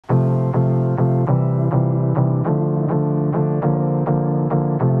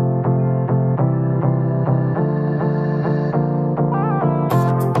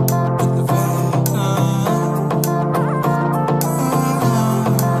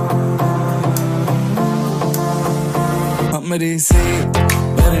कमरे से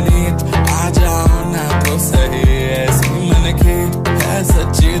परनीत आ जाओ ना तो सही, ऐसी मन की है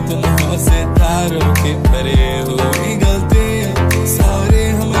सच्ची तुम हो सितारों के परे, हुई गलती सॉरी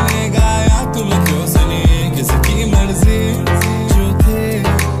हमने गाया तुम क्यों सुनी, किसकी मर्जी जो थे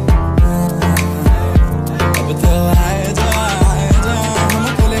अब तो आए जा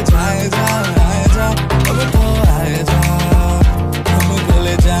हमको ले जाए जा, आए जा अब तो आए जा हमको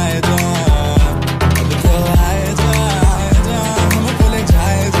ले जाए जा, अब तो आए जा हमको ले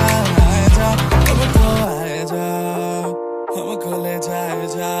जाए जा, आए जा अब तो आए जा हमको ले जाए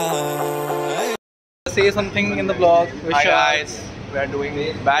जा. Say something in the vlog. Hi guys, we are doing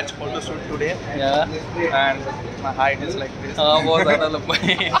batch photo shoot today. Yeah. And my height is like this. बहुत ज़्यादा लंबा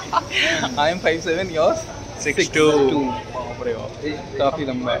है. I am 5'7", yours? 6'2". काफी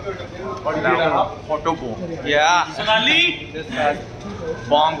लंबा है. Now, photo boom. Yeah. Sonali.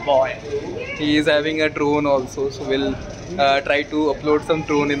 Bong boy. He is having a drone also, so we'll try to upload some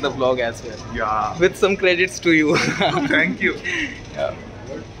drone in the vlog as well. Yeah. With some credits to you. Thank you. Yeah.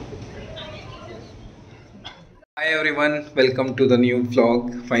 Hi everyone, welcome to the new vlog.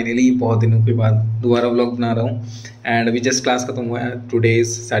 Finally बहुत दिनों के बाद दोबारा vlog बना रहा हूँ. And अभी just class खत्म हुआ है. Today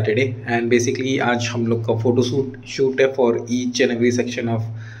is Saturday and basically आज हम लोग का photo shoot है for each and every section of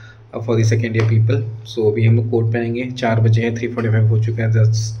for the second year people. So अभी हम लोग कोट पहनेंगे. 4 बजे है, 3:45 हो चुका है,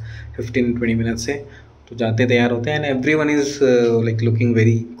 just 15-20 minutes से. तो जाते तैयार होते हैं and everyone is like looking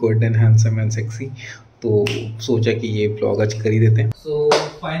very good and handsome and sexy. तो सोचा कि ये ब्लॉग आज कर ही देते हैं. सो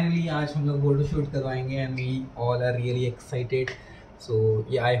फाइनली आज हम लोग फोटो शूट करवाएंगे and we all are really excited. सो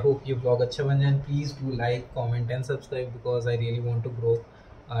ये आई होप ये ब्लॉग अच्छा बन जाए. Please do like, comment and subscribe because I really want to grow.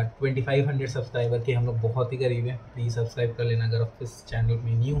 2500 subscriber के हम लोग बहुत ही करीब हैं. प्लीज़ सब्सक्राइब कर लेना अगर आप इस चैनल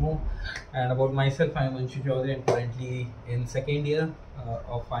में न्यू हो. And about my self, I am Anshu Chaudhary and currently in second year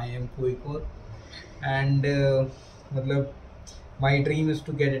of IIM Kozhikode. And मतलब my dream is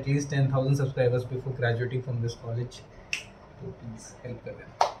to get at least 10,000 subscribers before graduating from this college. तो please help कर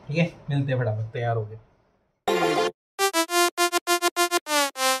देना. ठीक है, मिलते हैं फटाफट. तैयार हो गए.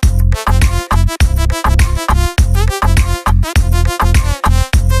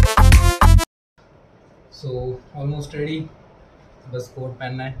 So almost ready. बस कोट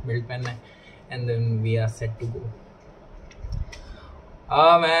पहनना है, बेल्ट पहनना है, and then we are set to go.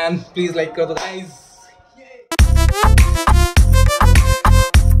 Man, please like कर दो guys.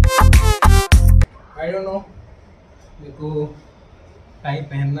 आई डोंट नो मेरे को टाई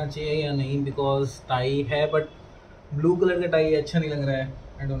पहनना चाहिए या नहीं बिकॉज टाई है बट ब्लू कलर का टाई अच्छा नहीं लग रहा है.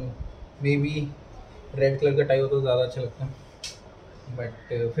 I don't know, may be red colour का टाई हो तो ज़्यादा अच्छा लगता है बट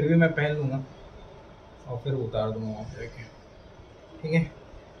फिर भी मैं पहन लूँगा और फिर उतार दूँगा वहाँ पर जाके. ठीक है.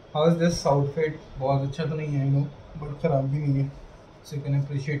 How is this outfit? बहुत अच्छा तो नहीं है, आई नो, बट ख़राब भी नहीं है. So you can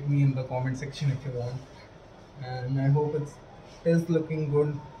appreciate me in the comment section if you want and I hope it is looking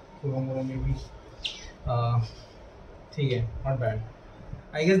good. थोड़ा मे बी ठीक है, not bad.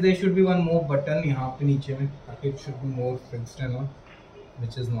 I guess there should be one more button यहाँ पे नीचे में ताकि it should be more fixed and all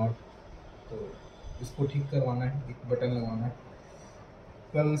which is not. तो इसको ठीक करवाना है, एक बटन लगाना है.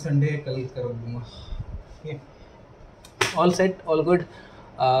 कल संडे है, कल कर दूँगा. ठीक है, all set, all good.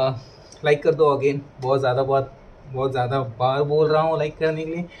 Like कर दो अगेन. बहुत ज़्यादा बार बोल रहा हूँ लाइक करने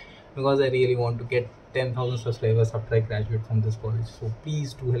के लिए because I really want to get 10,000 subscribers after I graduate from this college. So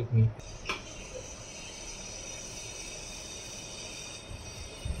please do help me.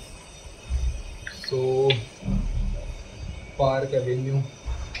 So park Avenue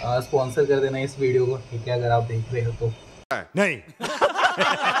sponsor कर देना इस वीडियो को. ठीक है, अगर आप देख रहे हो तो. नहीं.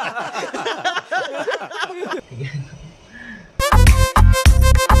 ठीक है.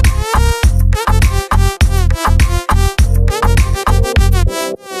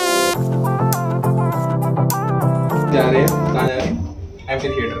 जा रहे हैं, कहाँ जा रहे हैं?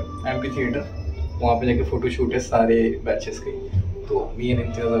 MP theatre. वहाँ पे जाके फोटो शूट है सारे बैचेस की. तो me and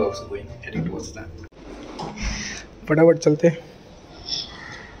Imtiaz are also going, heading towards that. फटाफट चलते.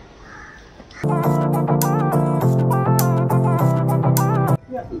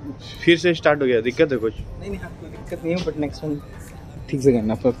 फिर से स्टार्ट हो गया. दिक्कत है कुछ? नहीं, हाँ कोई दिक्कत नहीं है बट नेक्स्ट वन ठीक से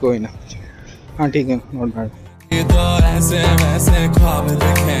करना पर कोई ना. हाँ ठीक है, नॉट बैड. ये तो ऐसे वैसे ख्वाब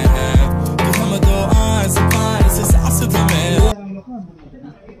देखे हैं कि हम तो आस पास सांस में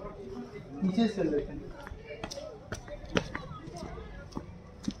नीचे चल रहे हैं.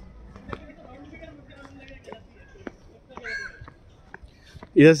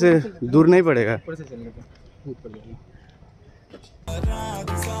 इधर से दूर नहीं पड़ेगा. ऊपर से चल रहे हैं, ऊपर जाना.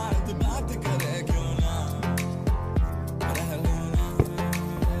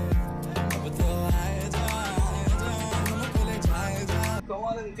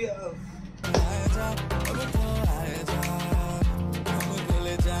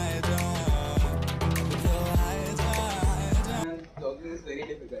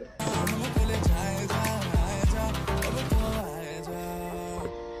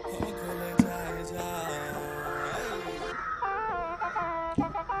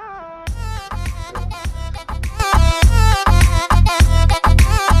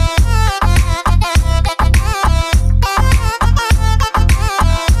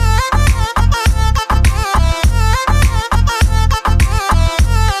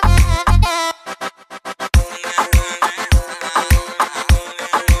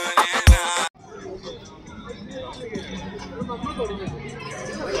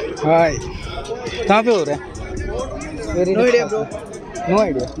 हाय, कहाँ पे हो रहा है? No idea bro, no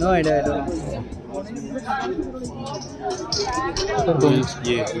idea, no idea.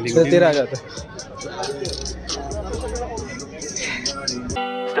 ये तेरा आ जाता है।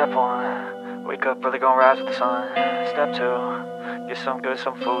 Step 1, wake up early, gonna rise with the sun. Step 2, get some good,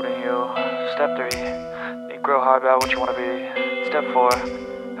 some food in you. Step 3, you grow hard about what you wanna be. Step 4,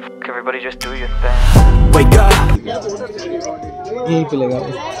 everybody just do your thing. Wake up! यही पे लगा।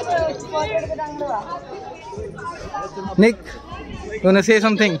 Nick, you wanna say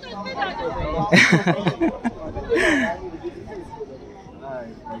something?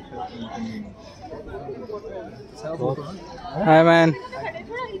 Hi man.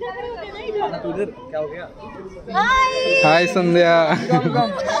 Hi Sandhya.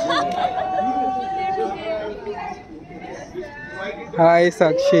 Hi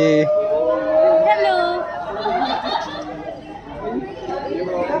Sakshi. Hello.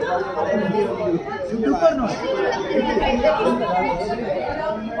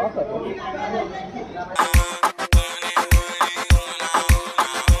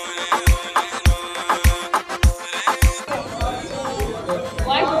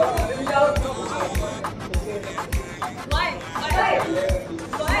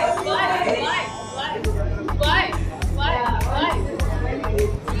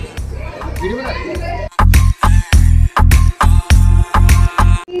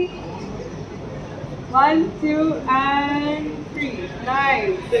 1, 2, and 3.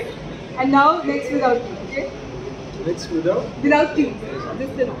 Nice. And now next without T. Okay. Next without? Without T.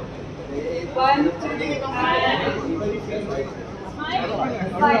 Just the note. 1, 2, and 5.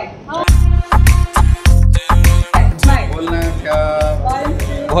 बोलना क्या?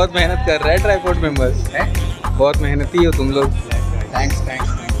 बहुत मेहनत कर रहा है ट्राइपॉड मेंबर्स हैं, बहुत मेहनती हो तुम लोग। Thanks thanks.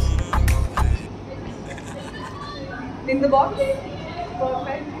 In the box.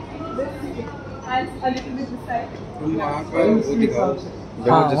 Perfect. And a little bit this side. तुम वहाँ पर वो दिखाओ,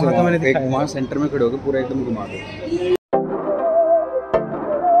 हाँ, जैसे वहाँ तो मैंने एक दिखाया। वहाँ सेंटर में खड़े होकर पूरा एकदम घुमा दो।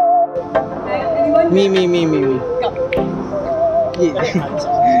 Anyone? मी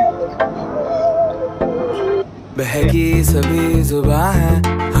बहकी सभी जुबां है,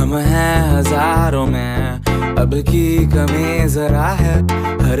 हम हैं हजारों में, अब की कमी जरा है,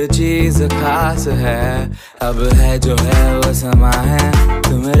 हर चीज खास है, अब है जो है वो समा है,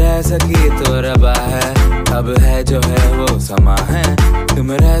 तुम रह सकी तो रबा है, अब है जो है वो समा है,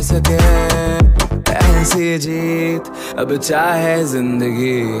 तुम रह सके ऐसी जीत, अब चाहे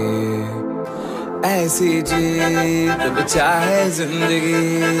जिंदगी, ऐसी जीत अब चाहे जिंदगी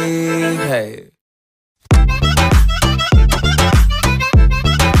है।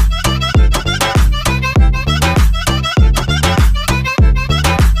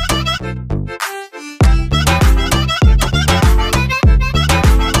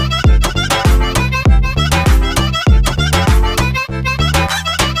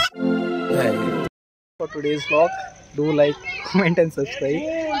 For today's vlog, do like, comment and subscribe.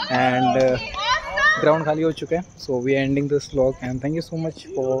 And ground खाली हो चुका है, so we are ending this vlog and thank you so much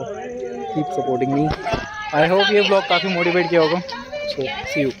for keep supporting me. I hope ये vlog काफ़ी motivate किया होगा. So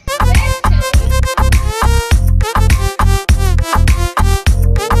see you.